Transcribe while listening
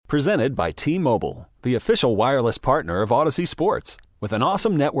Presented by T-Mobile, the official wireless partner of Odyssey Sports. With an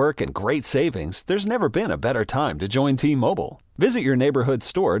awesome network and great savings, there's never been a better time to join T-Mobile. Visit your neighborhood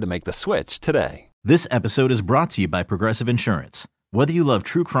store to make the switch today. This episode is brought to you by Progressive Insurance. Whether you love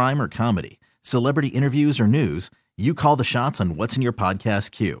true crime or comedy, celebrity interviews or news, you call the shots on what's in your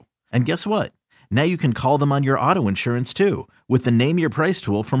podcast queue. And guess what? Now you can call them on your auto insurance too with the Name Your Price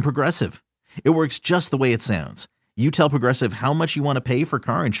tool from Progressive. It works just the way it sounds. You tell Progressive how much you want to pay for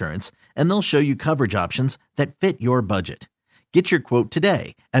car insurance, and they'll show you coverage options that fit your budget. Get your quote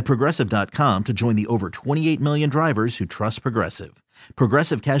today at Progressive.com to join the over 28 million drivers who trust Progressive.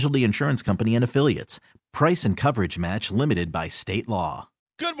 Progressive Casualty Insurance Company and Affiliates. Price and coverage match limited by state law.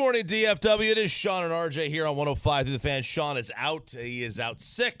 Good morning, DFW. It is Sean and RJ here on 105 through the Fan. Sean is out. He is out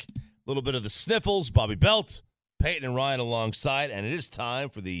sick. A little bit of the sniffles. Bobby Belt, Peyton and Ryan alongside. And it is time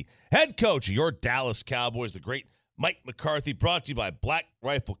for the head coach of your Dallas Cowboys, the great Mike McCarthy, brought to you by Black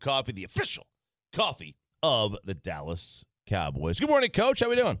Rifle Coffee, the official coffee of the Dallas Cowboys. Good morning, Coach. How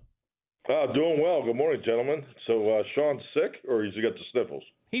we doing? Doing well. Good morning, gentlemen. So Sean's sick, or he's got the sniffles?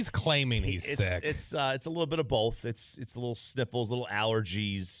 He's claiming he's sick. It's a little bit of both. It's a little sniffles, little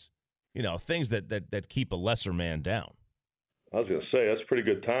allergies, things that keep a lesser man down. I was going to say, that's pretty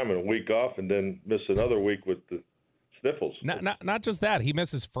good time, and a week off, and then miss another week with the sniffles. Not just that. He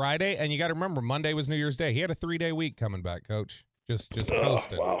misses Friday, and you got to remember, Monday was New Year's Day. He had a 3-day week coming back, Coach. Just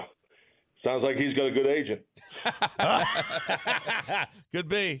coasting. Wow. Sounds like he's got a good agent. Could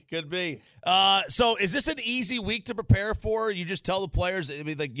be. So is this an easy week to prepare for? You just tell the players,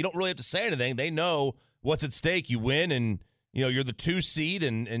 you don't really have to say anything. They know what's at stake. You win, and you're the 2 seed,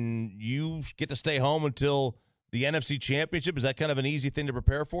 and you get to stay home until the NFC Championship. Is that kind of an easy thing to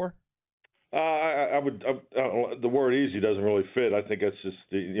prepare for? The word easy doesn't really fit. I think that's just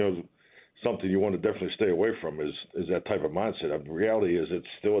something you want to definitely stay away from is that type of mindset. The reality is it's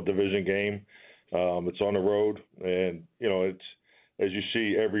still a division game. It's on the road, and it's as you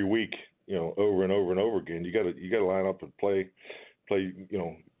see every week, over and over and over again. You got to line up and play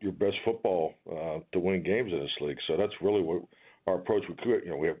your best football to win games in this league. So that's really what our approach.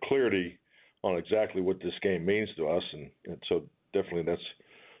 We have clarity on exactly what this game means to us, and so definitely that's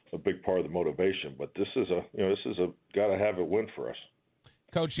a big part of the motivation. But this is a gotta have it win for us.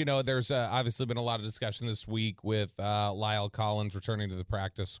 Coach, there's obviously been a lot of discussion this week with Lyle Collins returning to the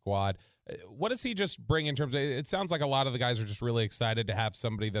practice squad. What does he just bring in terms of – it sounds like a lot of the guys are just really excited to have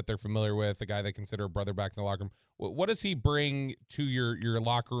somebody that they're familiar with, a guy they consider a brother back in the locker room. What does he bring to your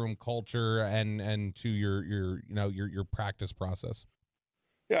locker room culture and to your practice process?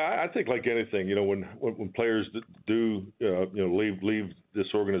 Yeah, I think like anything, when players do leave this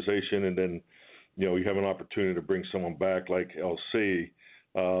organization, and then you have an opportunity to bring someone back like LC.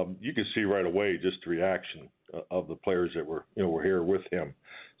 You can see right away just the reaction of the players that were here with him.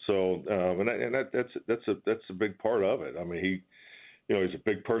 So that's a big part of it. I mean, he's a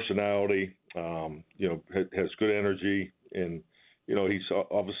big personality. Has good energy, and he's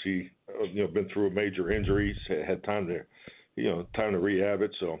obviously been through a major injury. He's had time to rehab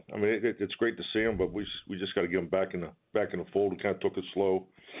it. So I mean, it's great to see him, but we just got to get him back in the fold. We kind of took it slow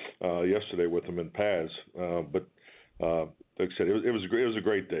yesterday with him in pads, but. Like I said, it was a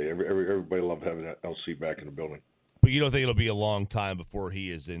great day. Everybody loved having that LC back in the building. But you don't think it'll be a long time before he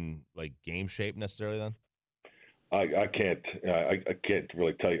is in game shape necessarily? Then I can't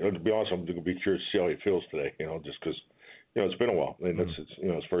really tell you. To be honest, I'm going to be curious to see how he feels today. Just because it's been a while, and it's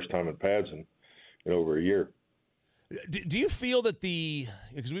his first time in pads in over a year. Do you feel that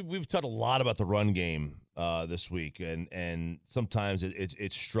because we've talked a lot about the run game this week, and sometimes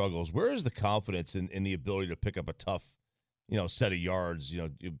it struggles. Where is the confidence in the ability to pick up a tough, set of yards,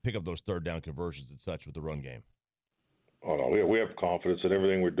 pick up those third down conversions and such with the run game? Oh no, we have confidence in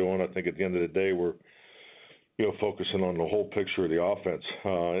everything we're doing. I think at the end of the day, we're focusing on the whole picture of the offense.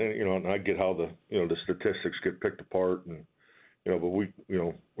 And I get how the statistics get picked apart, and but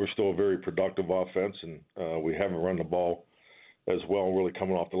we're still a very productive offense, and we haven't run the ball as well, really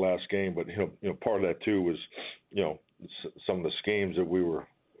coming off the last game. But part of that too was some of the schemes that we were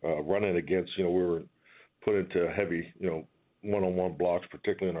running against. We were put into heavy one-on-one blocks,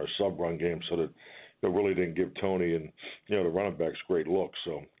 particularly in our sub-run game, so that it really didn't give Tony and the running backs great looks.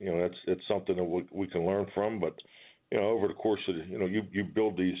 So it's something that we can learn from. But over the course of you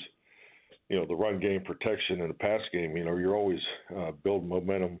build these. The run game protection and the pass game, you're always building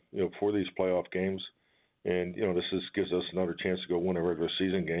momentum, for these playoff games. And, this gives us another chance to go win a regular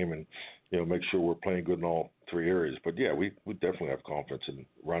season game and, make sure we're playing good in all three areas. But, yeah, we definitely have confidence in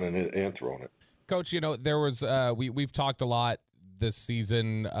running it and throwing it. Coach, there was we've talked a lot this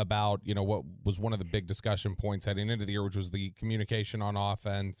season about, what was one of the big discussion points heading into the year, which was the communication on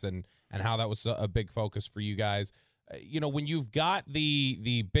offense and how that was a big focus for you guys. When you've got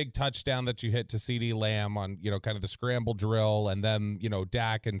the big touchdown that you hit to CeeDee Lamb on, kind of the scramble drill, and then,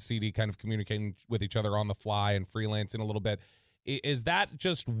 Dak and CeeDee kind of communicating with each other on the fly and freelancing a little bit, is that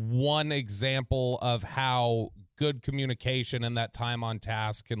just one example of how good communication and that time on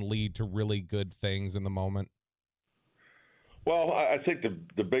task can lead to really good things in the moment? Well, I think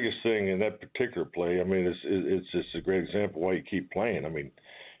the biggest thing in that particular play, it's just a great example why you keep playing.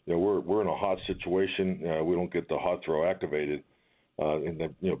 We're in a hot situation. We don't get the hot throw activated, and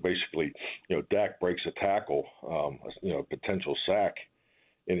then basically, Dak breaks a tackle, a potential sack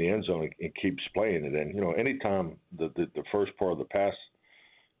in the end zone and keeps playing it. And anytime the first part of the pass,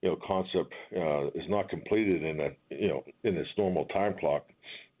 concept is not completed in its normal time clock,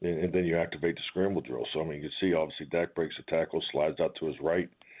 and then you activate the scramble drill. So you can see obviously Dak breaks a tackle, slides out to his right.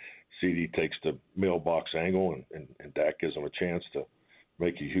 CeeDee takes the mailbox angle, and Dak gives him a chance to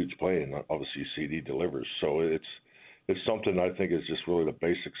make a huge play, and obviously CeeDee delivers. So it's something I think is just really the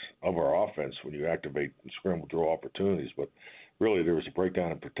basics of our offense when you activate scramble drill opportunities. But really, there was a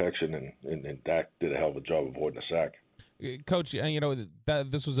breakdown in protection, and Dak did a hell of a job avoiding a sack. Coach,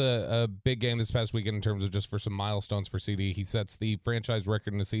 this was a big game this past weekend in terms of just for some milestones for CeeDee. He sets the franchise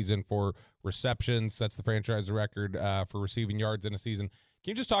record in the season for receptions, sets the franchise record for receiving yards in a season.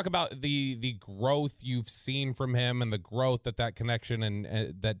 Can you just talk about the growth you've seen from him and the growth that connection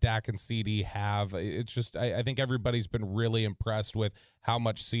and that Dak and CeeDee have? It's just I think everybody's been really impressed with how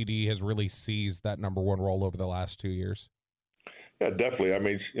much CeeDee has really seized that number one role over the last 2 years. Yeah,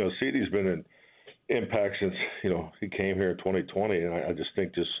 definitely. CeeDee's been an impact since he came here in 2020, and I just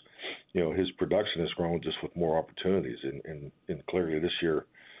think his production has grown just with more opportunities, and clearly this year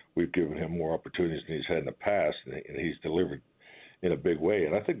we've given him more opportunities than he's had in the past, and he's delivered in a big way.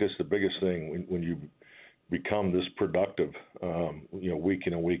 And I think that's the biggest thing when you become this productive, week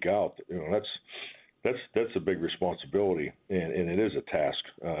in and week out. That's a big responsibility, and it is a task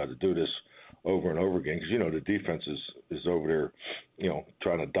to do this over and over again, because the defense is over there,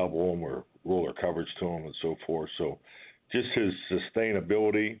 trying to double them or roll their coverage to them and so forth. So just his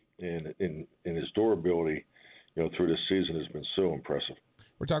sustainability and his durability, through this season has been so impressive.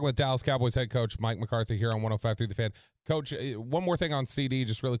 We're talking with Dallas Cowboys head coach Mike McCarthy here on 105.3 The Fan. Coach, one more thing on CeeDee,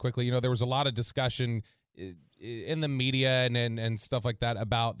 just really quickly. There was a lot of discussion in the media and stuff like that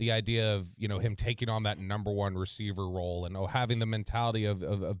about the idea of him taking on that number one receiver role and having the mentality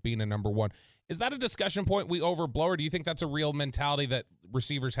of being a number one. Is that a discussion point we overblow, or do you think that's a real mentality that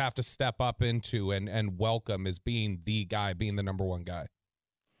receivers have to step up into and welcome as being the guy, being the number one guy?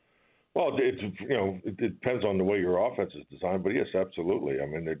 Well, it depends on the way your offense is designed, but yes, absolutely.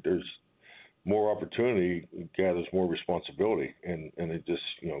 There's more opportunity gathers more responsibility, and it just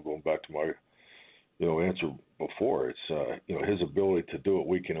going back to my answer before, it's his ability to do it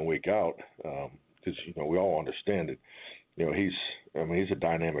week in and week out, because we all understand it. He's a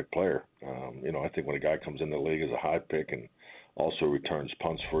dynamic player. I think when a guy comes in the league as a high pick and also returns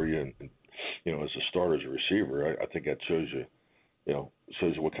punts for you, and as a starter, as a receiver, I think that shows you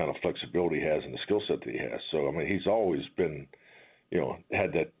what kind of flexibility he has and the skill set that he has. So he's always been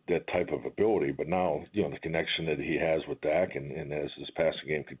had that type of ability, but now the connection that he has with Dak, and as his passing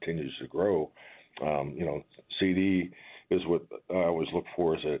game continues to grow, CeeDee is what I always look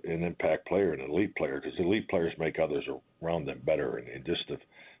for as an impact player, an elite player, because elite players make others around them better, and just the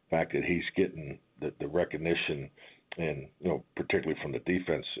fact that he's getting the recognition, and particularly from the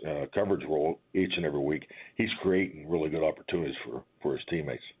defense coverage role each and every week, he's creating really good opportunities for his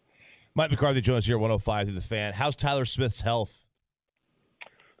teammates. Mike McCarthy joins us here at 105 through The Fan. How's Tyler Smith's health?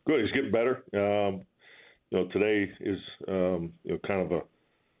 Good. He's getting better. Today is kind of a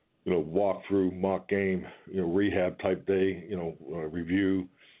walk through mock game, rehab type day, review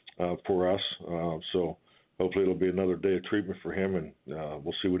for us. So hopefully it'll be another day of treatment for him, and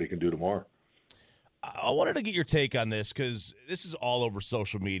we'll see what he can do tomorrow. I wanted to get your take on this, because this is all over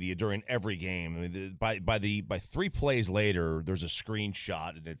social media during every game. By 3 plays later, there's a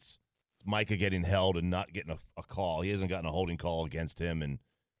screenshot, and it's Micah getting held and not getting a call. He hasn't gotten a holding call against him, and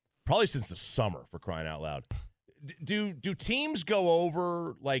probably since the summer, for crying out loud. Do teams go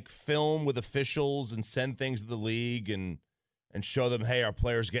over film with officials and send things to the league and show them, hey, our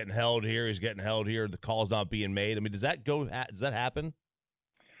player's getting held here, he's getting held here, the call's not being made? Does that happen?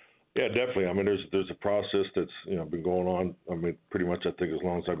 Yeah, definitely. There's a process that's been going on. Pretty much I think as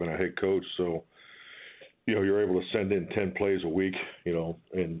long as I've been a head coach. So you're able to send in 10 plays a week,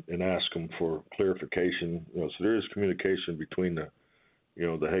 and ask them for clarification. So there is communication between the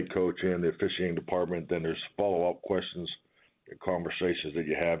head coach and the officiating department. Then there's follow-up questions, conversations that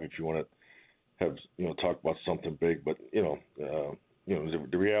you have if you want to have, talk about something big. But,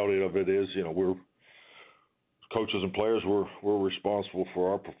 the reality of it is, we're coaches and players, we're responsible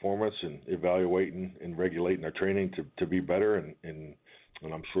for our performance and evaluating and regulating our training to be better. And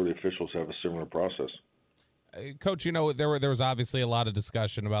I'm sure the officials have a similar process. Coach, there was obviously a lot of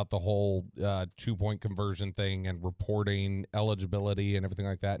discussion about the whole 2-point conversion thing and reporting eligibility and everything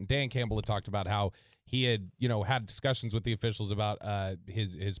like that. And Dan Campbell had talked about how he had, had discussions with the officials about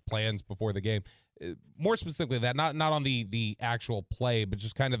his plans before the game. More specifically, that not on the actual play, but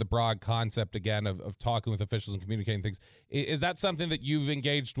just kind of the broad concept again of talking with officials and communicating things. Is that something that you've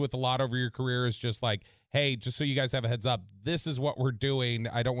engaged with a lot over your career? Is just like, hey, just so you guys have a heads up, this is what we're doing.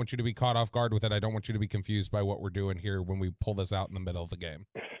 I don't want you to be caught off guard with it. I don't want you to be confused by what we're doing here when we pull this out in the middle of the game.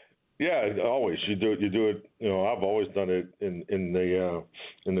 Yeah, always. You do it. I've always done it in the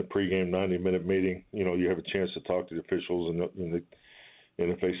pregame 90-minute meeting. You have a chance to talk to the officials, and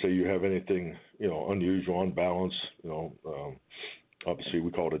if they say you have anything, unusual, unbalanced, obviously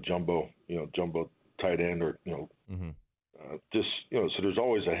we call it a jumbo tight end, or just so there's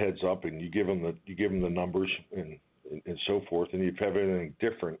always a heads up, and you give them the numbers and so forth. And if you have anything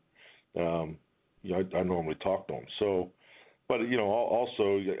different, I normally talk to them. So, but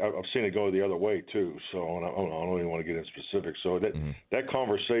also I've seen it go the other way too. So I don't even want to get into specifics. So that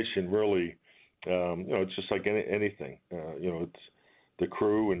conversation really, it's just like anything. It's the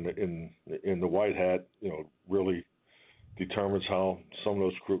crew in the white hat, really determines how some of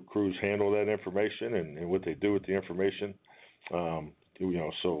those crews handle that information and what they do with the information.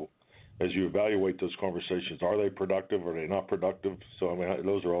 So as you evaluate those conversations, are they productive? Are they not productive? So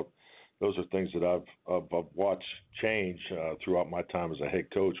those are things that I've watched change throughout my time as a head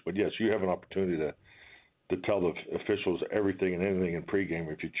coach. But yes, you have an opportunity to tell the officials everything and anything in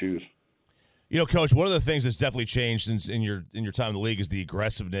pregame if you choose. Coach, one of the things that's definitely changed since in your time in the league is the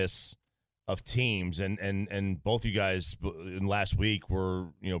aggressiveness of teams, and both you guys in last week were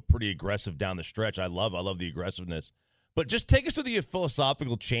pretty aggressive down the stretch. I love the aggressiveness, but just take us through the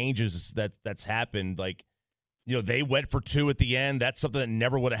philosophical changes that's happened. Like, they went for 2 at the end. That's something that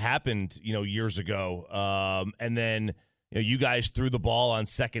never would have happened years ago. And then you guys threw the ball on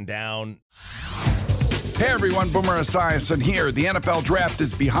second down. Hey everyone, Boomer Esiason here. The NFL Draft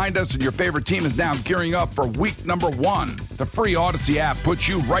is behind us and your favorite team is now gearing up for week number 1. The free Odyssey app puts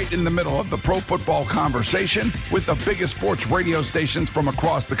you right in the middle of the pro football conversation with the biggest sports radio stations from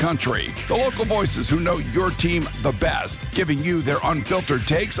across the country. The local voices who know your team the best, giving you their unfiltered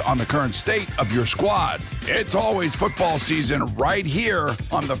takes on the current state of your squad. It's always football season right here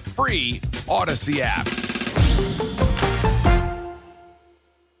on the free Odyssey app.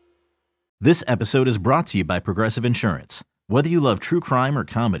 This episode is brought to you by Progressive Insurance. Whether you love true crime or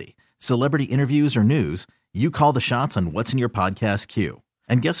comedy, celebrity interviews or news, you call the shots on what's in your podcast queue.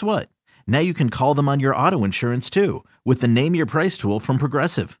 And guess what? Now you can call them on your auto insurance too with the Name Your Price tool from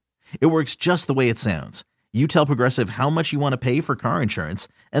Progressive. It works just the way it sounds. You tell Progressive how much you want to pay for car insurance,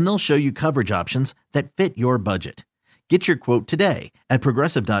 and they'll show you coverage options that fit your budget. Get your quote today at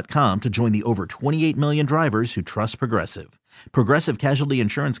Progressive.com to join the over 28 million drivers who trust Progressive. Progressive Casualty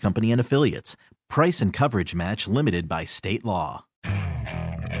Insurance Company and Affiliates. Price and coverage match limited by state law.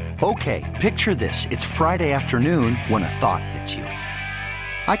 Okay, picture this. It's Friday afternoon when a thought hits you.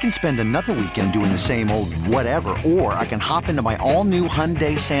 I can spend another weekend doing the same old whatever, or I can hop into my all-new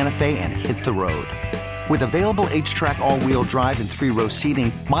Hyundai Santa Fe and hit the road. With available H-Track all-wheel drive and 3-row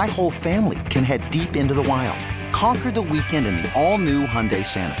seating, my whole family can head deep into the wild. Conquer the weekend in the all-new Hyundai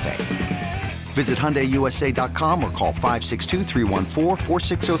Santa Fe. Visit HyundaiUSA.com or call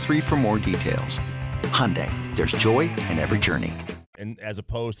 562-314-4603 for more details. Hyundai, there's joy in every journey. And as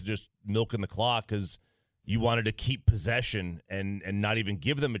opposed to just milking the clock because you wanted to keep possession and not even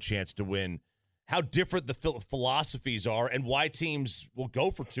give them a chance to win. How different the philosophies are and why teams will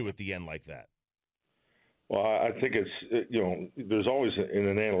go for 2 at the end like that. Well, I think it's, there's always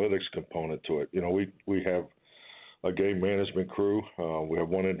an analytics component to it. We have a game management crew. We have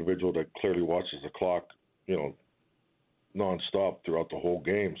one individual that clearly watches the clock, nonstop throughout the whole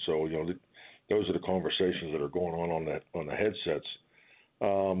game. So, those are the conversations that are going on the headsets.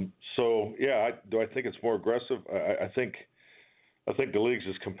 Do I think it's more aggressive? I think the league's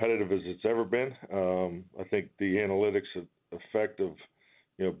as competitive as it's ever been. I think the analytics effect of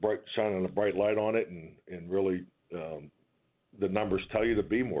shining a bright light on it and really the numbers tell you to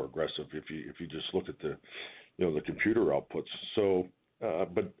be more aggressive if you just look at the the computer outputs. So,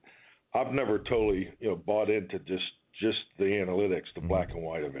 but I've never totally bought into just the analytics, the black and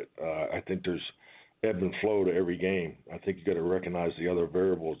white of it. I think there's ebb and flow to every game. I think you got to recognize the other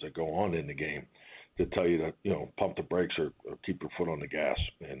variables that go on in the game to tell you to, pump the brakes or keep your foot on the gas.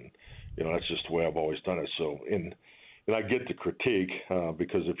 And, that's just the way I've always done it. So, and I get the critique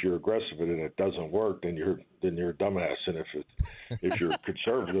because if you're aggressive and it doesn't work, then you're a dumbass. And if you're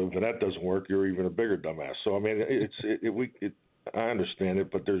conservative and that doesn't work, you're even a bigger dumbass. So, I mean, I understand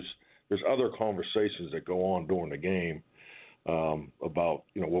it, but there's other conversations that go on during the game about,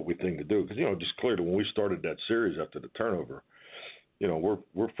 what we think to do. Because, just clearly when we started that series after the turnover,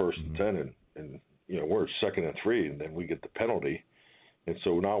 we're first and 10 and we're second and 3, and then we get the penalty. And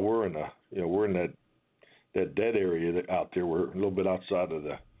so now we're in that dead area out there. We're a little bit outside of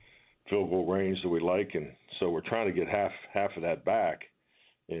the field goal range that we like. And so we're trying to get half of that back.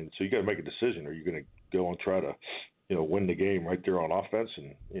 And so you got to make a decision. Are you going to go and try to, win the game right there on offense?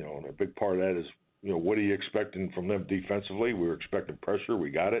 And, and a big part of that is, what are you expecting from them defensively? We were expecting pressure.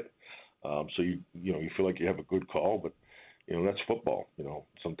 We got it. So you feel like you have a good call, but that's football.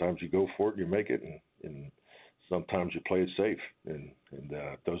 Sometimes you go for it, you make it, and sometimes you play it safe. And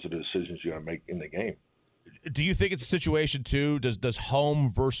those are the decisions you got to make in the game. Do you think it's a situation too? Does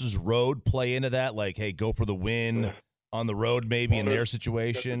home versus road play into that? Like, hey, go for the win on the road, maybe in their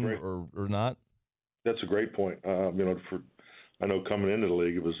situation, or not? That's a great point. I know coming into the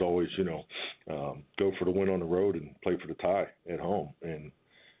league, it was always, go for the win on the road and play for the tie at home. And,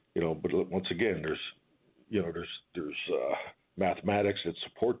 but once again, there's mathematics that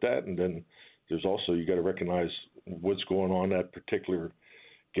support that. And then there's also, you got to recognize what's going on that particular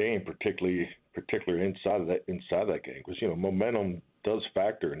game, particularly inside of that game. Because, momentum does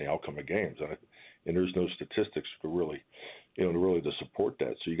factor in the outcome of games. And there's no statistics to really to support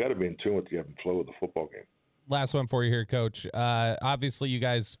that. So you got to be in tune with the ebb and flow of the football game. Last one for you here, Coach. Obviously, you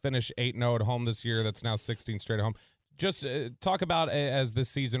guys finished 8-0 at home this year. That's now 16 straight at home. Just talk about, as this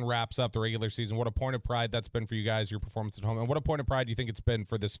season wraps up, the regular season, what a point of pride that's been for you guys, your performance at home, and what a point of pride do you think it's been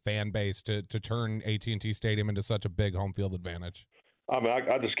for this fan base to turn AT&T Stadium into such a big home field advantage? I mean,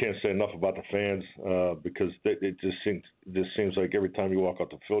 I just can't say enough about the fans because it just seems like every time you walk out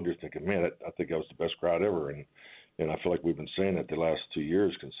the field, you're thinking, man, I think that was the best crowd ever, and I feel like we've been saying it the last 2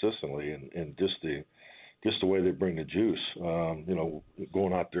 years consistently, and just the way they bring the juice,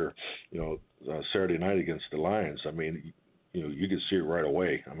 going out there, Saturday night against the Lions. I mean, you can see it right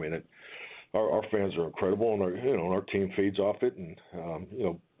away. I mean, our fans are incredible, and our team feeds off it. And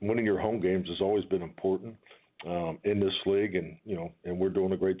winning your home games has always been important in this league, and we're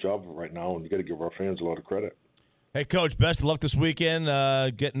doing a great job of it right now. And you got to give our fans a lot of credit. Hey, Coach, best of luck this weekend,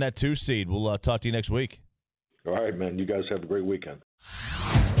 getting that 2 seed. We'll talk to you next week. All right, man. You guys have a great weekend.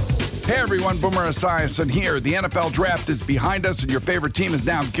 Hey everyone, Boomer Esiason here. The NFL Draft is behind us and your favorite team is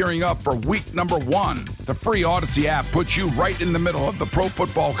now gearing up for week number 1. The free Odyssey app puts you right in the middle of the pro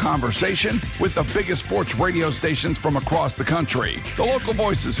football conversation with the biggest sports radio stations from across the country. The local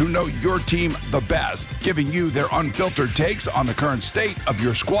voices who know your team the best, giving you their unfiltered takes on the current state of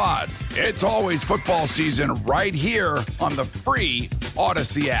your squad. It's always football season right here on the free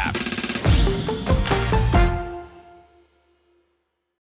Odyssey app.